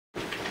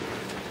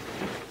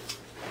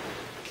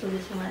So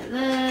this one like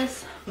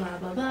this, blah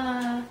blah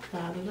blah,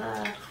 blah blah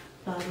blah,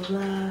 blah blah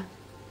blah,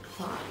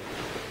 blah.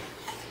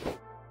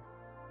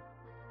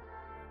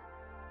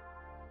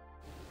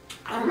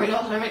 Oh my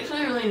gosh, I'm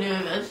actually really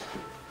nervous.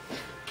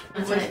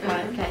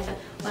 Okay, so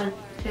 1,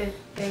 2,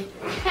 3.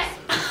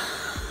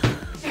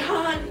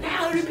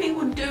 How do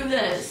people do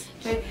this?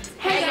 Hey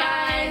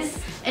guys,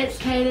 it's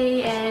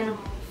Katie and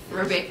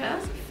Rebecca.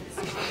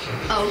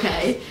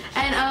 okay,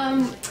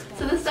 and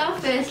so this is our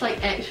first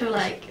like actual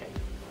like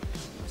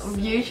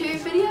YouTube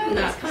video.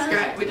 No,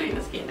 scrap. We're doing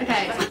this again.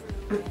 Okay.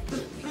 2,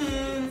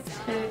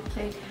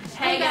 3.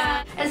 Hey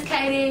guys, it's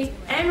Katie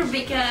and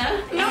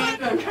Rebecca. No,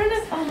 I'm trying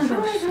to. Oh my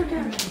gosh.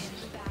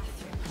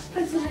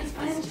 That's the next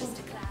pineapple.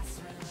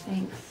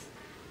 Thanks.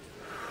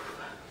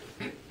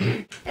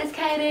 It's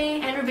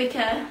Katie And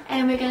Rebecca.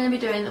 and we're going to be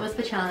doing the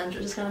Whisper Challenge,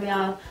 which is going to be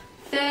our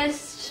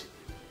first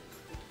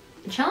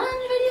challenge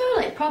video,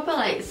 like proper,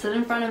 like sit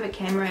in front of a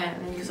camera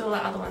and Because all the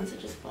other ones are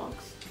just vlogs.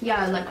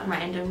 yeah, like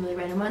really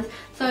random ones.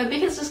 So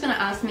Becca's just going to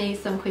ask me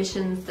some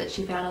questions that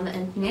she found on the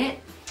internet,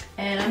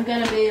 and I'm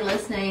going to be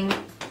listening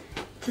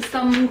to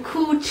some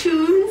cool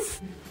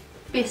tunes.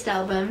 Best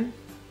album.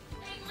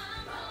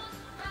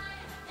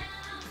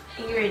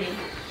 Are you ready?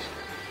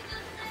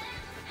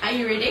 Are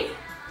you ready?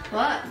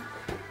 What?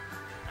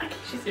 Okay,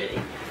 she's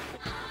ready.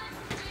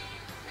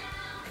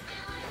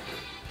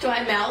 Do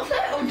I mouth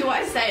it or do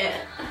I say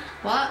it?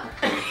 What?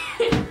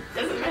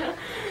 Doesn't matter.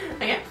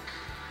 Okay.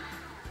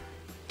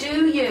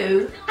 Do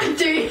you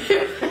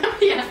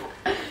Yeah.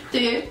 Do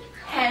you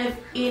have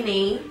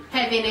any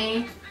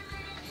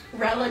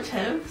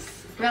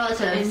relatives in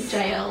relatives?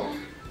 jail?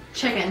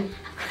 Chicken.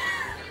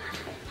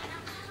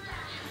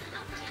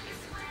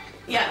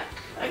 Yeah.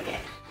 Okay.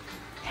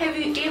 Have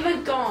you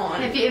ever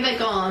gone Have you ever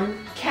gone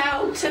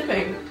cow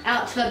tipping?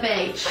 out to the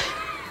beach?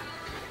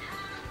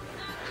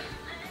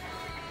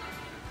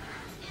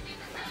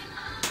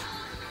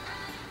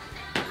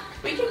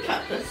 We can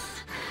cut this.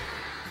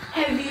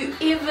 Have you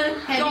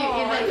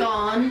ever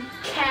gone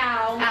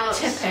cow out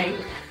tipping?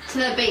 to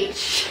the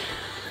beach?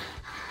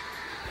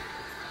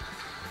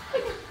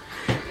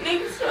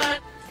 Next one.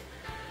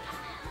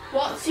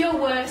 What's your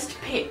worst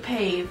pet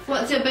peeve?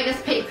 What's your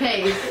biggest pet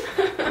peeve?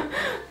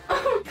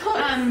 Oh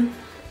God.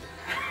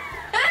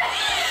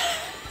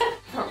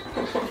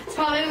 It's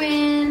probably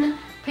when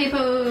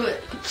people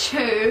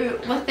chew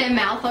with their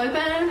mouth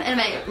open and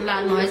make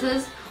loud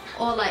noises,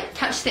 or like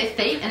touch their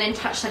feet and then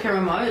touch like a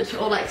remote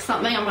or like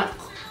something. I'm like,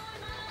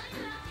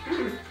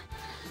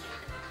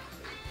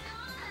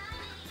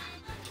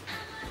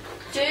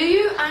 Do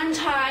you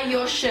untie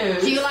your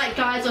shoes do you like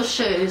guys or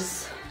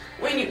shoes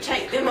when you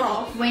take them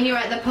off? when you're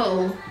at the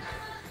pool?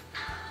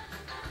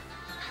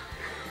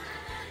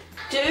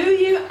 Do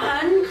you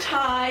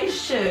untie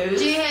shoes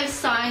Do you have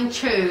signed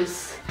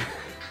shoes?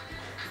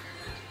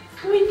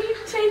 when you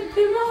take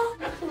them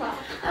off?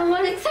 I'm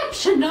one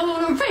exceptional,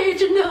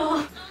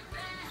 original.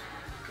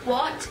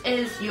 What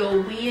is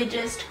your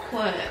weirdest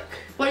quirk?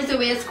 What is your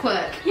weirdest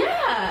quirk?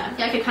 Yeah.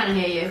 Yeah, I can kind of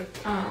hear you.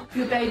 Oh,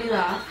 your baby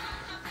laugh.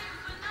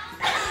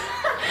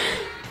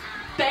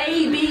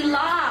 Baby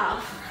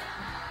laugh.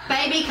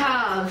 Baby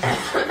calves.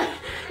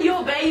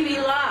 Your baby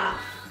laugh.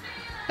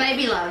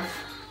 Baby love.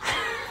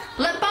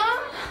 Lip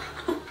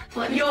balm?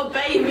 What? Your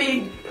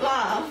baby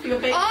laugh. Your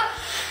baby. Oh!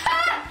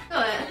 Do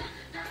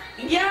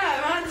it.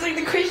 Yeah, I'm answering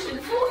the question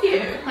for you.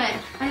 Wait,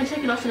 I can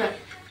take it off to it.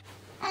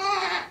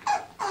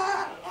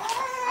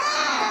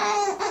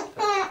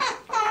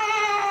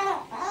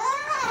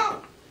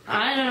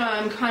 I don't know,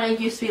 I'm kind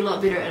of used to be a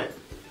lot better at it.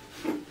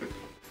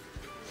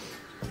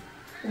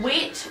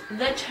 Wet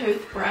the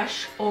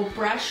toothbrush or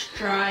brush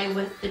dry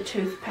with the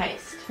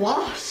toothpaste.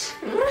 What?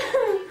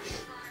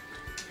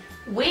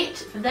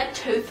 Wet the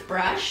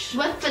toothbrush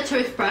With the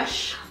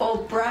toothbrush or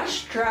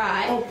brush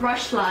dry or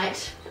brush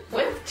light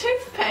with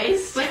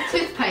toothpaste. with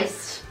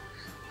toothpaste.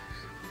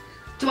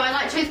 Do I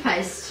like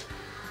toothpaste?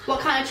 What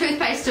kind of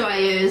toothpaste do I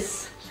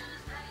use?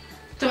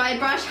 Do I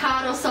brush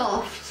hard or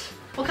soft?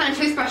 What kind of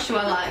toothbrush do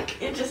I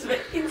like? You're just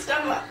making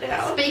stuff up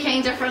now.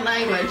 Speaking different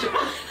language.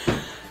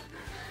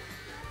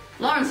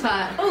 Lauren's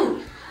part. Oh,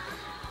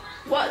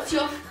 what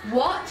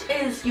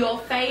is your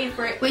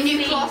favourite When you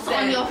season? floss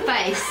on your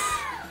face.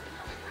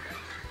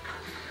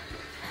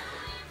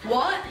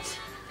 What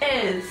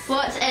is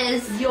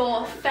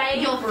your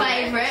your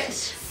favourite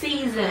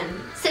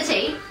season?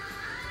 city?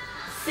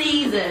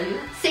 Season.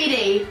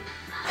 CD.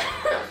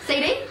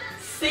 CD?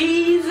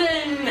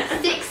 Season.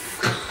 Six.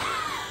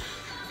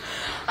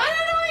 I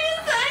don't know what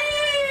you're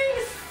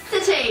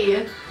saying.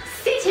 City.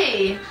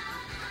 City.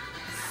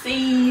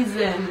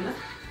 Season.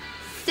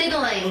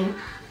 Settling.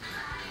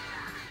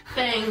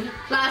 Thing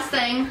Last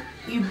thing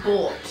you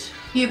bought.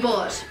 you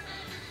bought.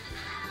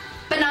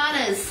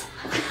 Bananas.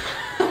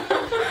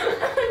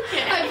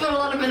 I bought a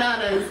lot of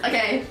bananas.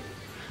 Okay,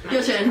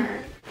 your turn.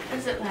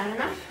 Is it loud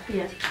enough?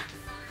 Yeah,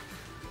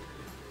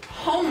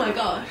 Oh my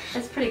gosh.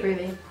 it's pretty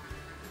groovy.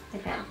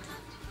 Okay.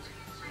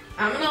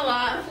 I'm gonna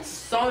laugh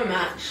so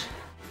much.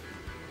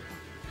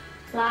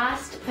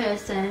 Last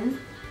person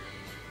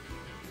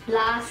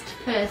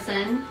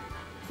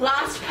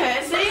Last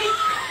Percy.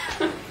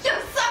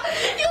 You're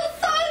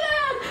so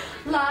loud.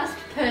 Last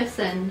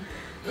person.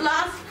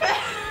 Last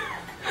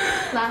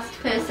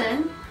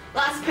person.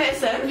 Last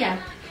person.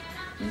 Yeah.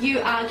 You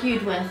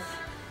argued with.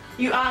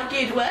 You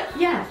argued with.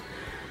 Yeah.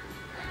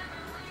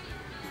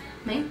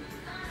 Me?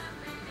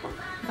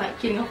 Like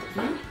getting off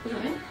me? Was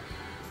it me?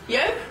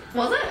 You?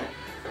 Was it?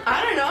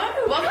 I don't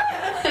know. Was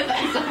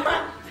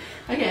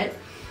it? Okay.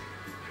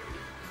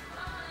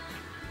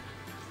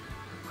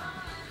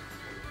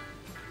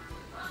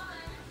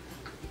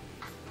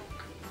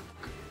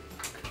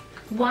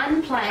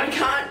 One place. I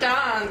can't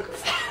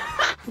dance.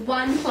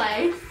 One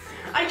place.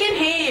 I can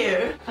hear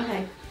you.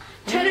 Okay.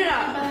 Turn it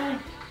up.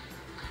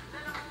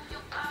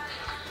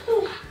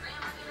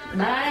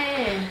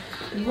 Bye.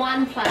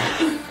 One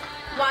place.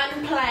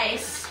 One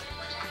place.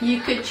 You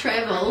could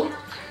travel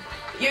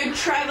You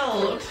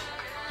travelled.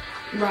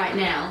 right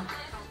now.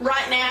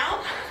 Right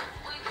now?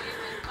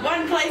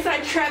 One place I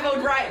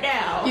travelled right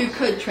now. You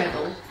could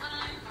travel.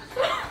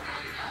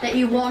 That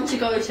you want to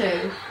go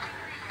to.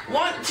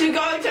 Want to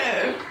go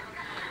to.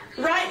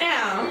 Right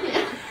now.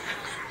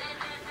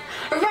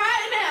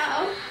 Right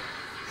now.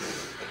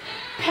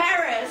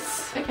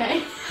 Paris.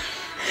 Okay.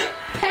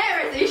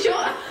 Paris, are you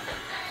sure?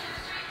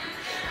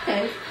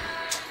 Okay.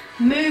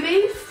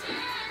 Movies.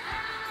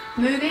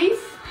 Movies.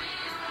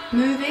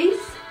 Movies.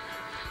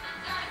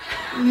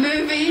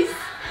 Movies.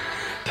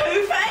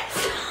 Poo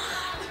face.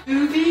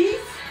 Movies.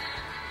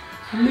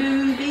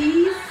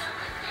 Movies.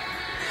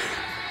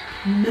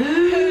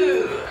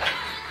 Moo.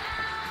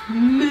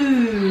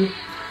 Moo.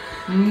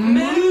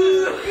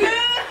 Moo.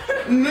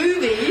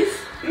 Movies.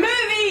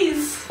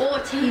 Movies. Or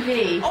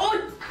TV.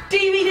 Or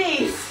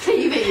DVDs.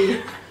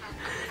 TV.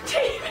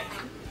 TV.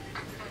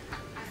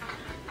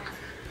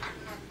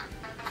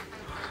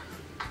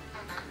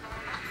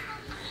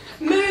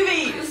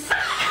 Movies.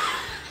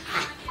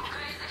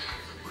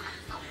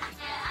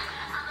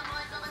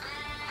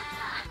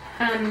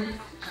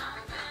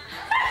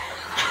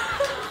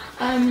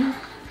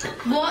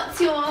 What's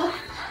your...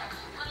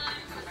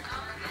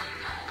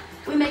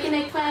 We making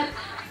a clap?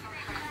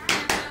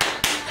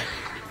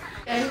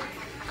 Okay.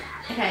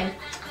 Okay.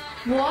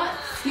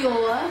 What's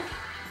your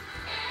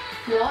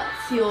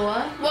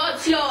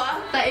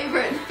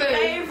favourite food?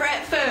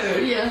 Favourite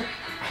food? Yeah.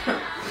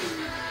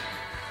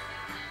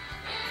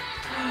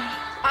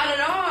 I don't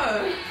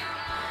know.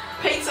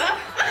 Pizza?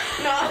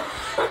 No.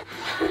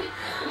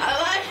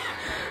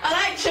 I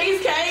like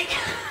cheesecake.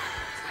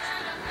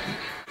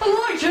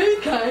 I like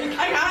cheesecake.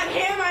 I can't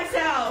hear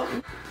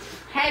myself.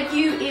 Have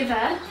you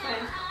ever...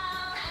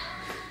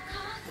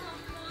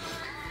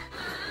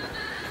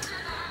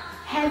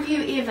 Have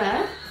you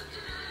ever...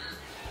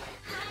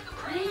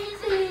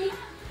 Crazy.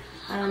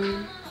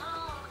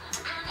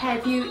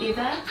 Have you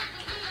ever...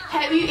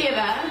 Have you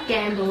ever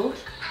Gambled.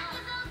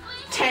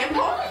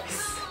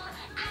 tampons?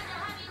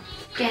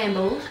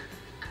 Gambled.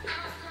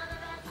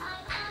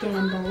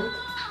 Gambled.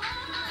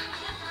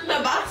 The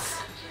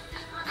bus?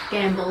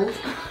 Gambled.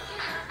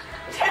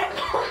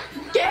 Tampon?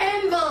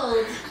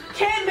 Gambled.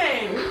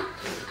 Camping?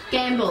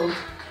 Gambled.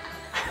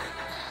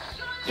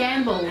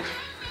 Gambled.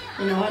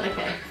 You know what?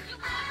 Okay.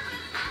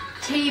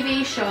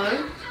 TV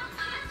show.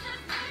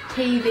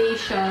 TV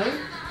show.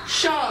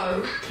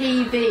 Show.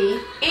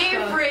 TV.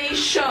 Every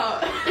show.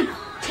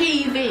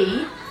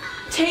 TV.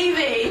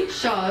 TV.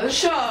 Show.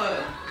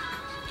 Show.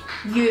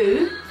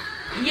 You.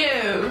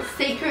 You.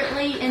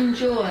 Secretly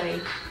enjoy.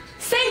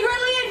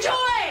 Secretly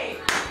enjoy.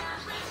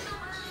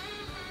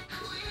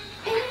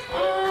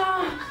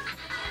 Oh.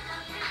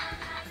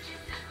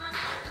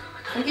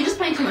 Like you're just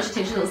paying too much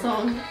attention to the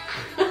song.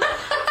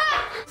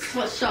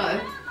 What show?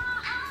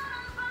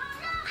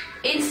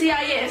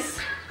 NCIS.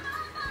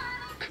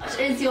 What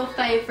is your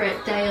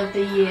favourite day of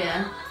the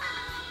year?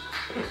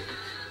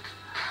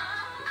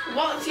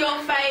 What's your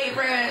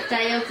favourite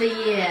Day of the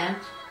year.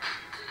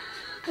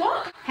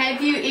 What?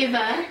 Have you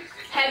ever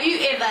Have you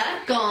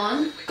ever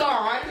gone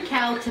gone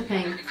cow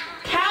tipping?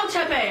 cow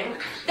tipping?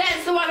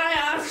 That's the one I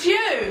asked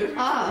you.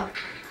 Oh.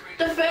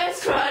 The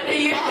first one,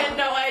 you had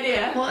no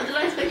idea. What did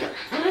I speak?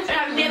 What did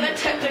I I've never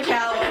tipped a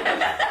cow.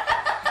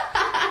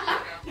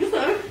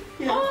 So,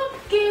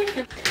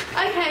 yeah.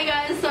 Okay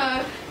guys, so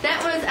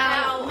that was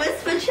our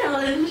whisper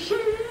challenge.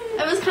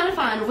 It was kind of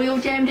fun. We all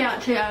jammed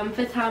out to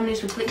Fifth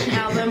Harmony's Reflection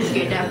album,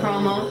 Get Our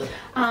promo.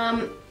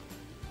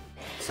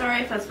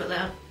 Sorry if I was a bit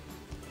loud.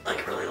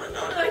 Like really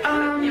loud. I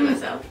can't hear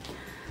myself.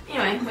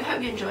 Anyway, we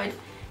hope you enjoyed.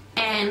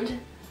 And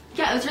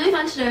yeah, it was really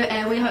fun to do,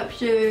 and we hope to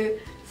do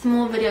some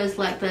more videos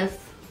like this.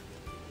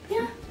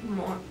 yeah,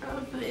 more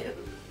of it.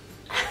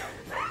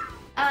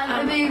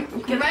 It'd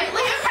be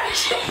greatly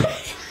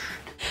appreciated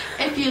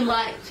if you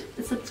liked,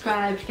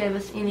 subscribed, gave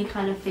us any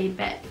kind of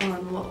feedback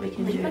on what we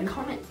can Leave a do.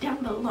 comment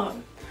down below.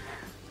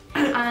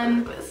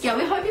 Yeah,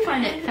 we hope you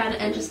found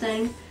it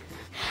interesting.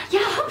 Yeah,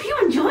 I hope you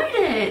enjoyed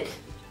it.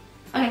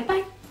 Okay,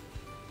 bye.